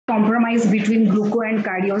compromise between gluco and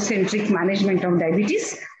cardiocentric management of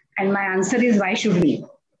diabetes? And my answer is, why should we?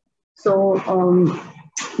 So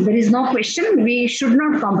there is no question, we should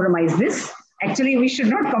not compromise this. Actually, we should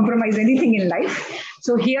not compromise anything in life.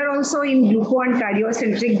 So here also in gluco and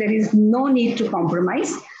cardiocentric, there is no need to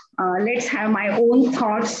compromise. Let's have my own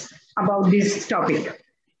thoughts about this topic.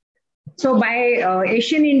 So by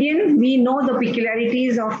Asian Indian, we know the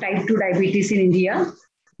peculiarities of type 2 diabetes in India,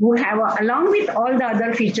 who have, along with all the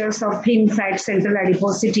other features of thin fat, central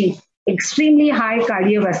adiposity, extremely high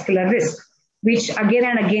cardiovascular risk, which again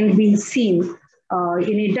and again been seen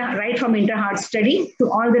right from Interheart study to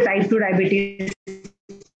all the type 2 diabetes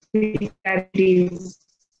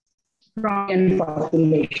from the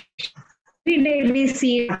population. Every day we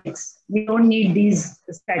see it. We don't need these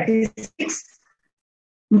statistics.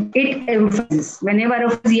 It emphasizes whenever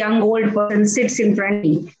a young old person sits in front of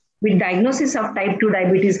me with diagnosis of type 2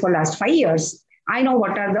 diabetes for last 5 years, I know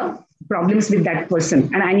what are the problems with that person,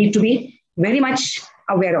 and I need to be very much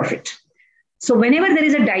aware of it. So whenever there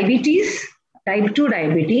is a diabetes, type 2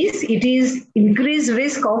 diabetes, it is increased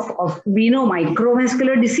risk of we know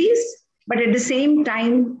microvascular disease, but at the same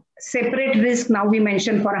time, separate risk now we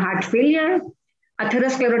mentioned for heart failure,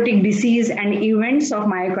 atherosclerotic disease, and events of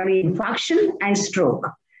myocardial infarction and stroke.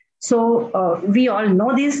 So we all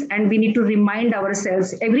know this, and we need to remind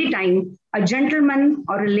ourselves every time a gentleman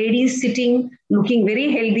or a lady is sitting, looking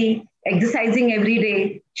very healthy, exercising every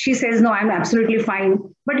day, she says, no, I'm absolutely fine.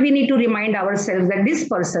 But we need to remind ourselves that this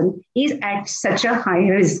person is at such a high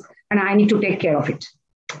risk and I need to take care of it.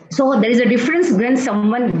 So there is a difference when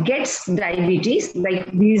someone gets diabetes,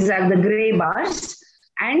 like these are the gray bars,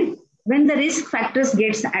 and when the risk factors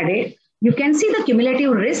gets added, you can see the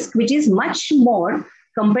cumulative risk, which is much more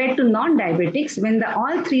compared to non-diabetics when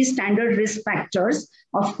all three standard risk factors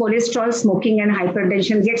of cholesterol, smoking, and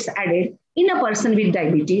hypertension gets added in a person with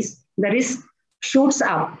diabetes, the risk shoots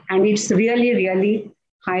up, and it's really, really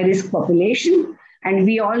high risk population. And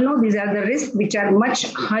we all know these are the risks which are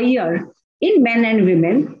much higher in men and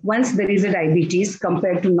women once there is a diabetes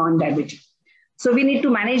compared to non-diabetic. So we need to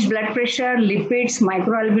manage blood pressure, lipids,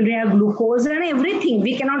 microalbuminuria, glucose, and everything.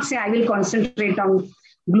 We cannot say I will concentrate on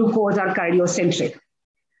glucose or cardiocentric.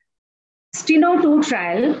 STENO-2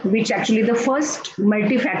 trial, which actually the first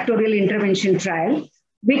multifactorial intervention trial,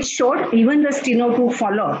 which showed even the STENO-2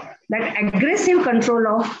 follow that aggressive control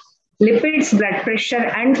of lipids, blood pressure,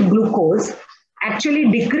 and glucose actually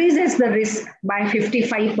decreases the risk by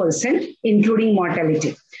 55%, including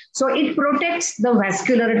mortality. So it protects the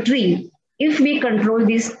vascular tree if we control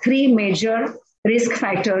these three major risk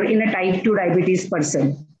factors in a type 2 diabetes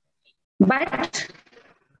person. But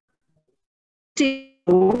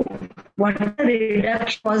what the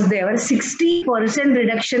reduction was there, 60%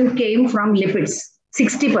 reduction came from lipids,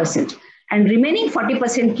 60%. And remaining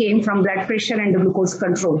 40% came from blood pressure and the glucose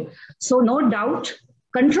control. So no doubt,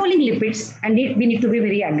 controlling lipids, and we need to be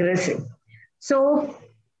very aggressive. So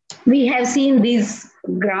we have seen these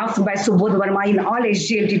graphs by Subodh Verma in all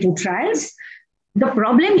SGLT2 trials. The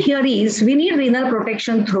problem here is we need renal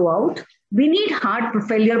protection throughout. We need heart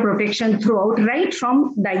failure protection throughout, right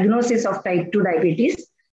from diagnosis of type 2 diabetes.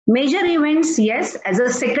 Major events, yes, as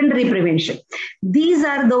a secondary prevention. These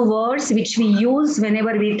are the words which we use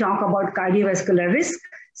whenever we talk about cardiovascular risk,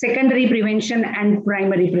 secondary prevention and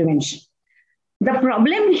primary prevention. The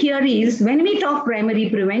problem here is when we talk primary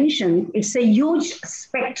prevention, it's a huge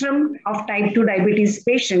spectrum of type 2 diabetes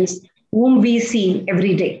patients whom we see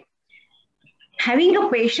every day. Having a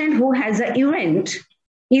patient who has an event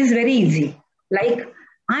is very easy. Like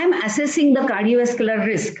I'm assessing the cardiovascular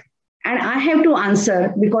risk and I have to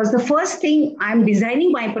answer because the first thing I'm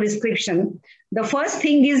designing my prescription, the first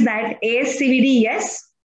thing is that ASCVD yes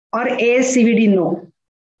or ASCVD no.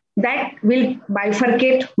 That will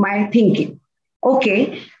bifurcate my thinking.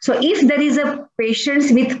 Okay, so if there is a patient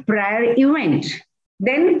with prior event,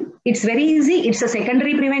 then it's very easy. It's a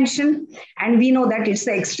secondary prevention. And we know that it's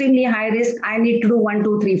an extremely high risk. I need to do 1,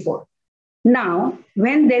 2, 3, 4. Now,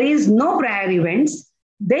 when there is no prior events,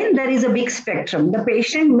 then there is a big spectrum. The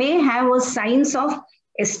patient may have a signs of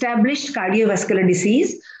established cardiovascular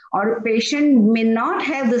disease, or patient may not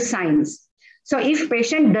have the signs. So if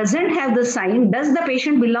patient doesn't have the sign, does the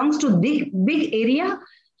patient belongs to big area?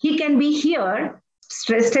 He can be here,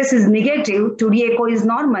 stress test is negative, 2D echo is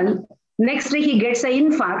normal. Next day he gets an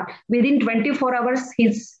infarct. Within 24 hours,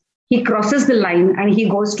 he crosses the line and he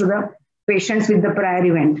goes to the patients with the prior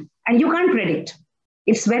event. And you can't predict.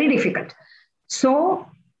 It's very difficult. So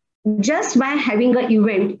just by having an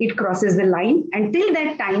event, it crosses the line. Until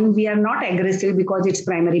that time, we are not aggressive because it's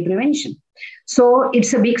primary prevention. So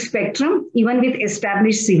it's a big spectrum, even with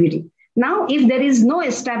established CVD. Now, if there is no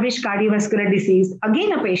established cardiovascular disease,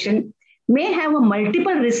 again a patient may have a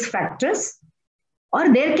multiple risk factors,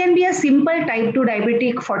 or there can be a simple type 2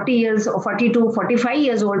 diabetic 40 years or 42, 45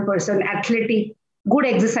 years old person, athletic, good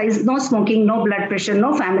exercise, no smoking, no blood pressure,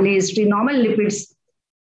 no family history, normal lipids,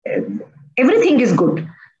 everything is good.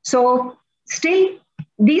 So still,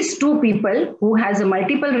 these two people who has a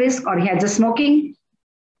multiple risk or he has a smoking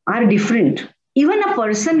are different. Even a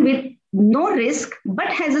person with no risk but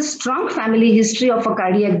has a strong family history of a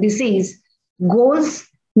cardiac disease goes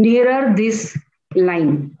nearer this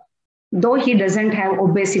line, though he doesn't have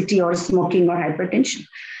obesity or smoking or hypertension.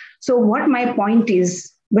 So what my point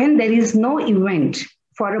is, when there is no event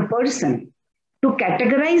for a person, to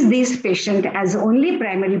categorize this patient as only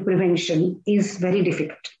primary prevention is very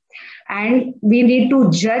difficult. And we need to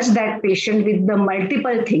judge that patient with the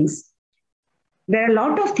multiple things. There are a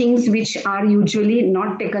lot of things which are usually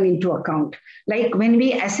not taken into account. Like when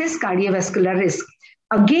we assess cardiovascular risk,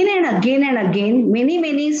 again and again and again,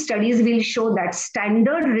 many studies will show that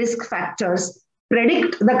standard risk factors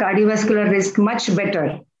predict the cardiovascular risk much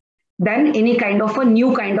better than any kind of a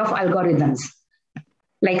new kind of algorithms.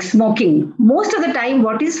 Like smoking. Most of the time,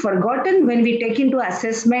 what is forgotten when we take into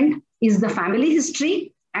assessment is the family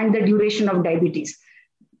history and the duration of diabetes.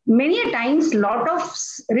 Many times, lot of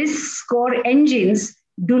risk score engines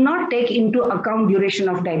do not take into account duration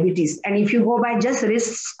of diabetes. And if you go by just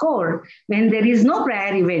risk score, when there is no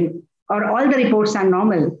prior event or all the reports are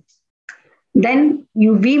normal, then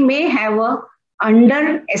we may have a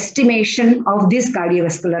underestimation of this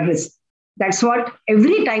cardiovascular risk. That's what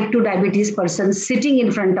every type 2 diabetes person sitting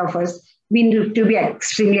in front of us, we need to be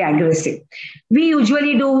extremely aggressive. We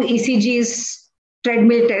usually do ECGs,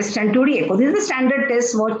 treadmill test, and 2D echo. This is the standard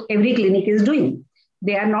test what every clinic is doing.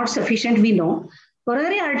 They are not sufficient, we know.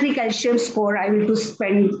 Coronary artery calcium score, I will to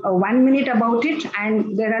spend 1 minute about it.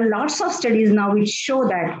 And there are lots of studies now which show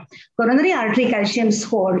that coronary artery calcium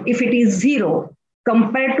score, if it is 0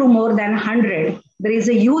 compared to more than 100, there is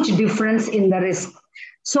a huge difference in the risk.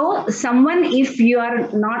 So someone, if you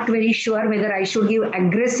are not very sure whether I should give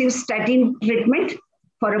aggressive statin treatment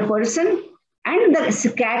for a person, and the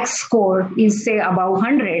CAC score is say above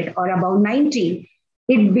 100 or above 90,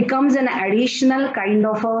 it becomes an additional kind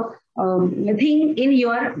of a thing in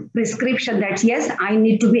your prescription that yes, I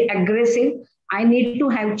need to be aggressive. I need to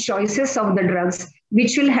have choices of the drugs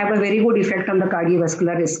which will have a very good effect on the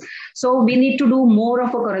cardiovascular risk. So we need to do more of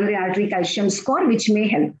a coronary artery calcium score, which may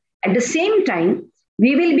help. At the same time,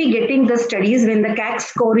 we will be getting the studies when the CAC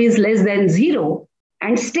score is less than 0,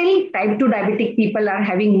 and still type 2 diabetic people are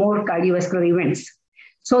having more cardiovascular events.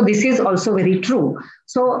 So this is also very true.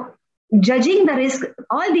 So judging the risk,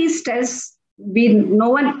 all these tests, no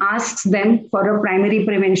one asks them for a primary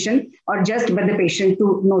prevention or just by the patient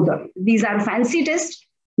to know them. These are fancy tests,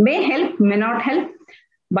 may help, may not help.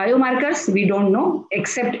 Biomarkers, we don't know,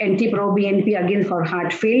 except NT-proBNP again for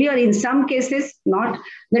heart failure. In some cases, not.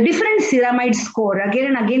 The different ceramide score,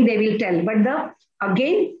 again and again they will tell. But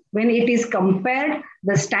again, when it is compared,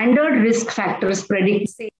 the standard risk factors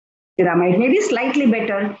predict ceramide may be slightly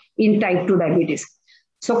better in type 2 diabetes.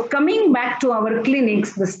 So coming back to our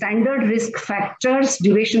clinics, the standard risk factors,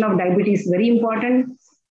 duration of diabetes is very important.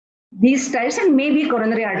 These styles and maybe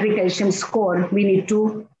coronary artery calcium score, we need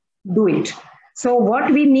to do it. So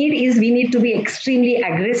what we need is we need to be extremely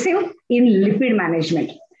aggressive in lipid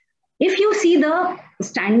management. If you see the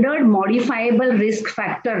standard modifiable risk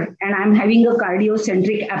factor, and I'm having a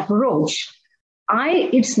cardiocentric approach,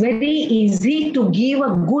 it's very easy to give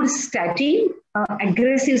a good statin,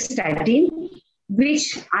 aggressive statin,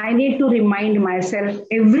 which I need to remind myself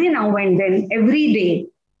every now and then, every day,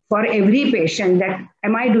 for every patient that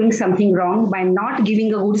am I doing something wrong by not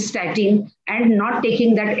giving a good statin and not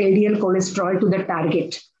taking that LDL cholesterol to the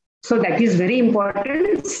target. So that is very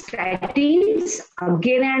important. Statins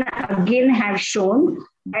again and again have shown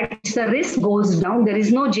that the risk goes down. There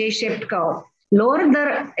is no J-shaped curve. Lower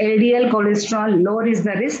the LDL cholesterol, lower is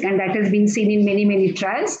the risk, and that has been seen in many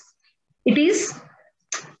trials. It is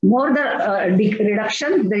more the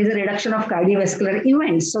reduction, there is a reduction of cardiovascular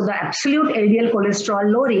events. So the absolute LDL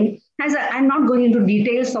cholesterol lowering I'm not going into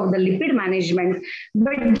details of the lipid management,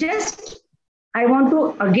 but just I want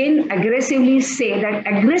to again aggressively say that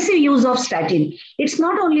aggressive use of statin, it's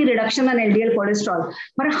not only reduction in LDL cholesterol,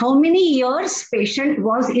 but how many years patient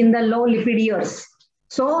was in the low lipid years.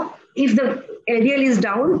 So if the LDL is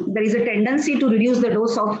down, there is a tendency to reduce the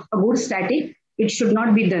dose of a good statin. It should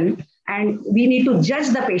not be done. And we need to judge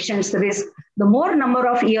the patient's risk. The more number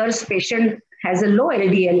of years patient has a low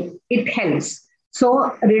LDL, it helps.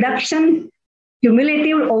 So reduction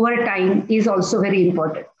cumulative over time is also very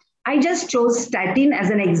important. I just chose statin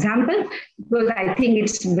as an example because I think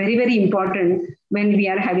it's very, very important when we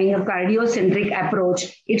are having a cardiocentric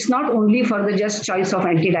approach. It's not only for the just choice of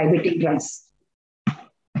anti-diabetic drugs.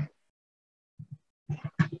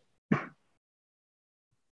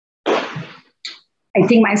 I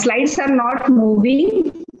think my slides are not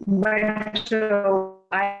moving, but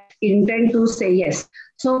I intend to say yes.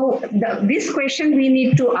 So this question we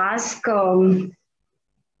need to ask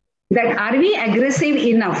that are we aggressive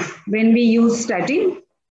enough when we use statin?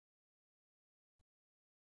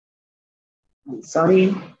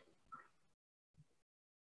 Sorry.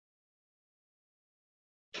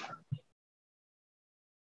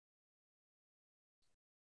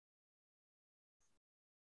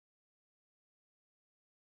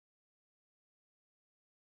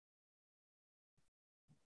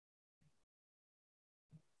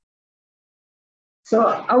 So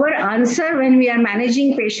our answer when we are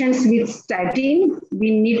managing patients with statin,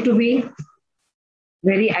 we need to be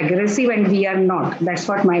very aggressive and we are not. That's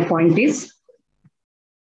what my point is.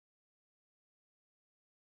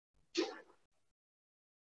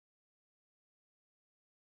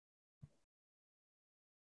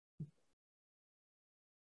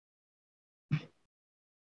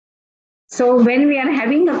 So when we are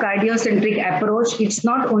having a cardiocentric approach, it's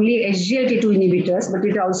not only SGLT2 inhibitors, but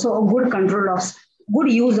it also a good control of good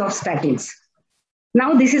use of statins.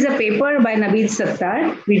 Now, this is a paper by Naveed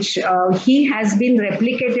Sattar, which he has been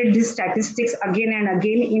replicated these statistics again and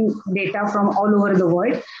again in data from all over the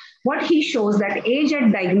world. What he shows that age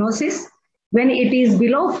at diagnosis, when it is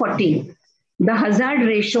below 40, the hazard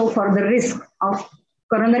ratio for the risk of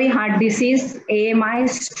coronary heart disease, AMI,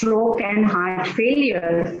 stroke, and heart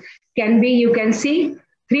failure can be, you can see,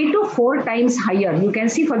 3 to 4 times higher. You can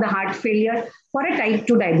see for the heart failure, for a type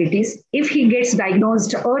 2 diabetes, if he gets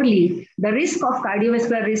diagnosed early, the risk of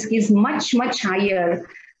cardiovascular risk is much, much higher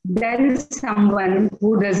than someone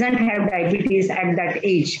who doesn't have diabetes at that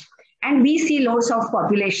age. And we see lots of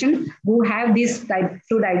population who have this type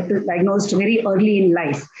 2 diagnosed very early in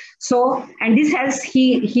life. So, and this has,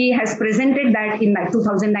 he has presented that in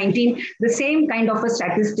 2019, the same kind of a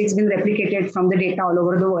statistics been replicated from the data all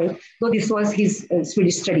over the world. So this was his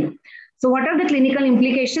Swedish study. So what are the clinical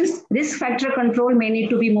implications? Risk factor control may need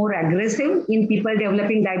to be more aggressive in people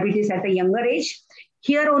developing diabetes at a younger age.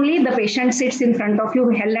 Here only the patient sits in front of you,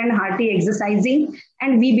 hell and hearty exercising,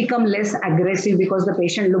 and we become less aggressive because the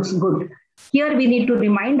patient looks good. Here we need to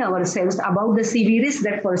remind ourselves about the severe risk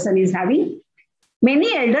that person is having.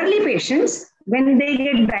 Many elderly patients, when they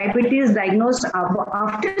get diabetes diagnosed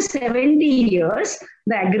after 70 years,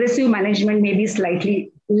 the aggressive management may be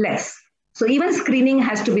slightly less. So even screening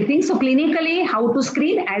has to be things. So clinically, how to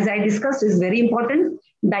screen, as I discussed, is very important.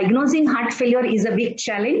 Diagnosing heart failure is a big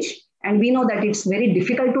challenge. And we know that it's very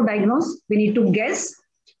difficult to diagnose. We need to guess.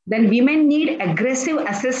 Then women need aggressive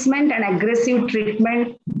assessment and aggressive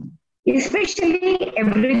treatment, especially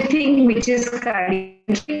everything which is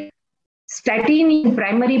cardiac. Statin in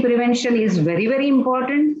primary prevention is very, very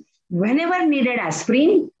important. Whenever needed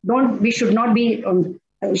aspirin, we should not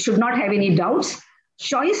have any doubts.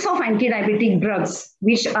 Choice of anti-diabetic drugs,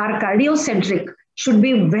 which are cardiocentric, should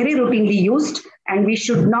be very routinely used, and we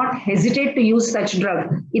should not hesitate to use such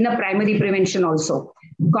drug in a primary prevention also.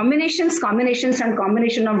 Combinations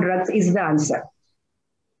of drugs is the answer.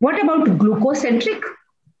 What about glucocentric?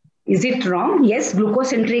 Is it wrong? Yes,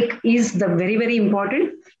 glucocentric is the very, very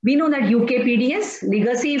important. We know that UKPDS,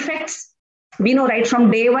 legacy effects. We know right from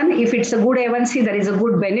day one, if it's a good A1C, there is a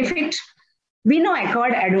good benefit. We know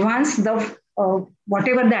Accord Advance,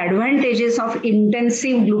 whatever the advantages of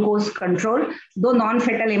intensive glucose control, though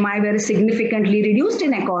non-fatal MI were significantly reduced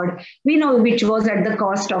in Accord, we know which was at the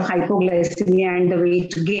cost of hypoglycemia and the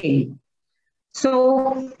weight gain.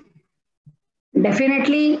 So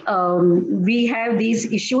definitely we have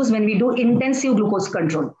these issues when we do intensive glucose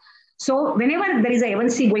control. So whenever there is a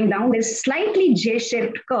A1C going down, there's slightly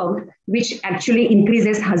J-shaped curve, which actually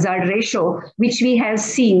increases hazard ratio, which we have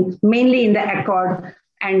seen mainly in the Accord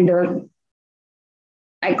and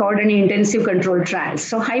intensive control trials.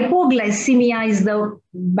 So hypoglycemia is the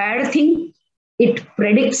bad thing. It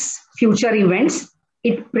predicts future events.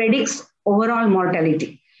 It predicts overall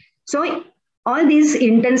mortality. So all these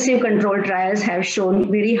intensive control trials have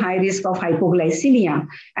shown very high risk of hypoglycemia,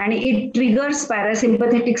 and it triggers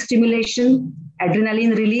parasympathetic stimulation,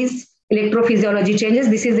 adrenaline release, electrophysiology changes.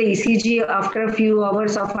 This is the ECG after a few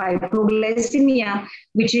hours of hypoglycemia,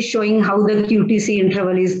 which is showing how the QTC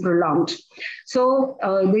interval is prolonged. So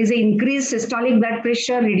there is an increased systolic blood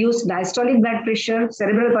pressure, reduced diastolic blood pressure,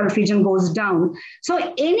 cerebral perfusion goes down. So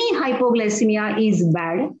any hypoglycemia is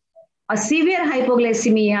bad. A severe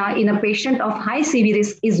hypoglycemia in a patient of high CV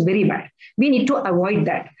risk is very bad. We need to avoid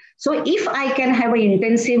that. So if I can have an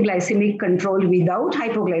intensive glycemic control without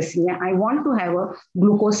hypoglycemia, I want to have a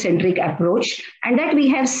glucose-centric approach. And that we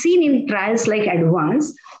have seen in trials like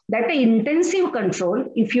ADVANCE, that the intensive control,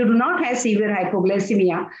 if you do not have severe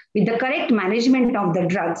hypoglycemia, with the correct management of the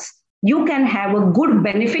drugs, you can have a good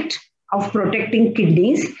benefit of protecting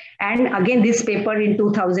kidneys. And again, this paper in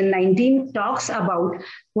 2019 talks about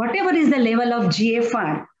whatever is the level of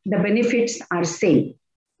GFR, the benefits are same.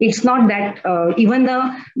 It's not that even the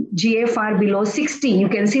GFR below 60, you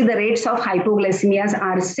can see the rates of hypoglycemias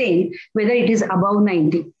are same, whether it is above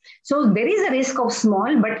 90. So there is a risk of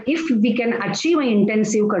small, but if we can achieve an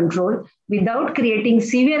intensive control without creating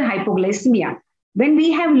severe hypoglycemia, when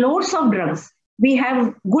we have loads of drugs, we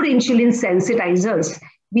have good insulin sensitizers,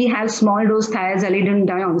 we have small dose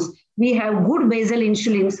thiazolidinediones, we have good basal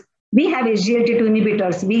insulins, we have SGLT2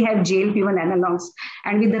 inhibitors, we have GLP-1 analogs,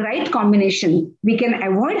 and with the right combination, we can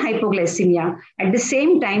avoid hypoglycemia. At the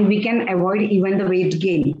same time, we can avoid even the weight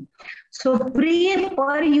gain. So per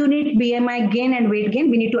unit BMI gain and weight gain,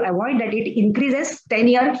 we need to avoid that it increases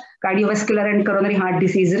 10-year cardiovascular and coronary heart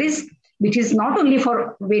disease risk, which is not only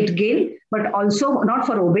for weight gain, but also not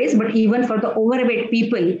for obese, but even for the overweight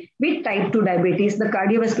people with type 2 diabetes, the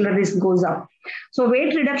cardiovascular risk goes up. So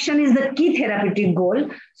weight reduction is the key therapeutic goal.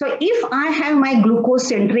 So if I have my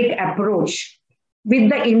glucose-centric approach with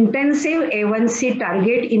the intensive A1C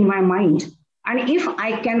target in my mind, and if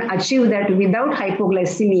I can achieve that without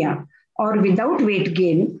hypoglycemia or without weight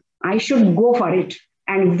gain, I should go for it.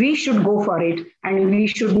 And we should go for it. And we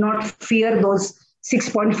should not fear those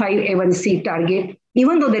 6.5 A1C target,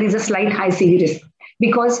 even though there is a slight high CV risk,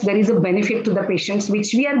 because there is a benefit to the patients,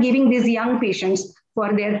 which we are giving these young patients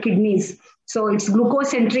for their kidneys. So it's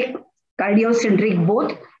glucose-centric, cardio-centric,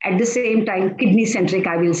 both at the same time, kidney-centric,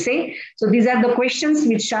 I will say. So these are the questions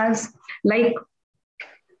which are like,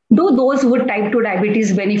 do those with type 2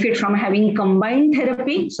 diabetes benefit from having combined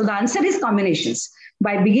therapy? So the answer is combinations.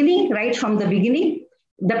 By beginning, right from the beginning,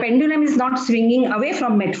 the pendulum is not swinging away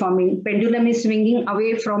from metformin. Pendulum is swinging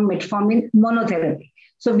away from metformin monotherapy.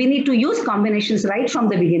 So we need to use combinations right from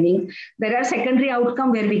the beginning. There are secondary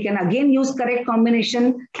outcomes where we can again use correct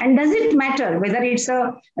combination. And does it matter whether it's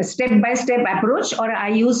a step-by-step approach or I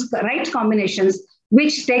use right combinations,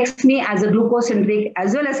 which takes me as a glucose-centric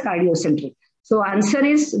as well as cardio-centric? So answer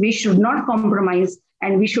is we should not compromise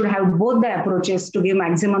and we should have both the approaches to give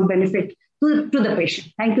maximum benefit to the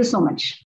patient. Thank you so much.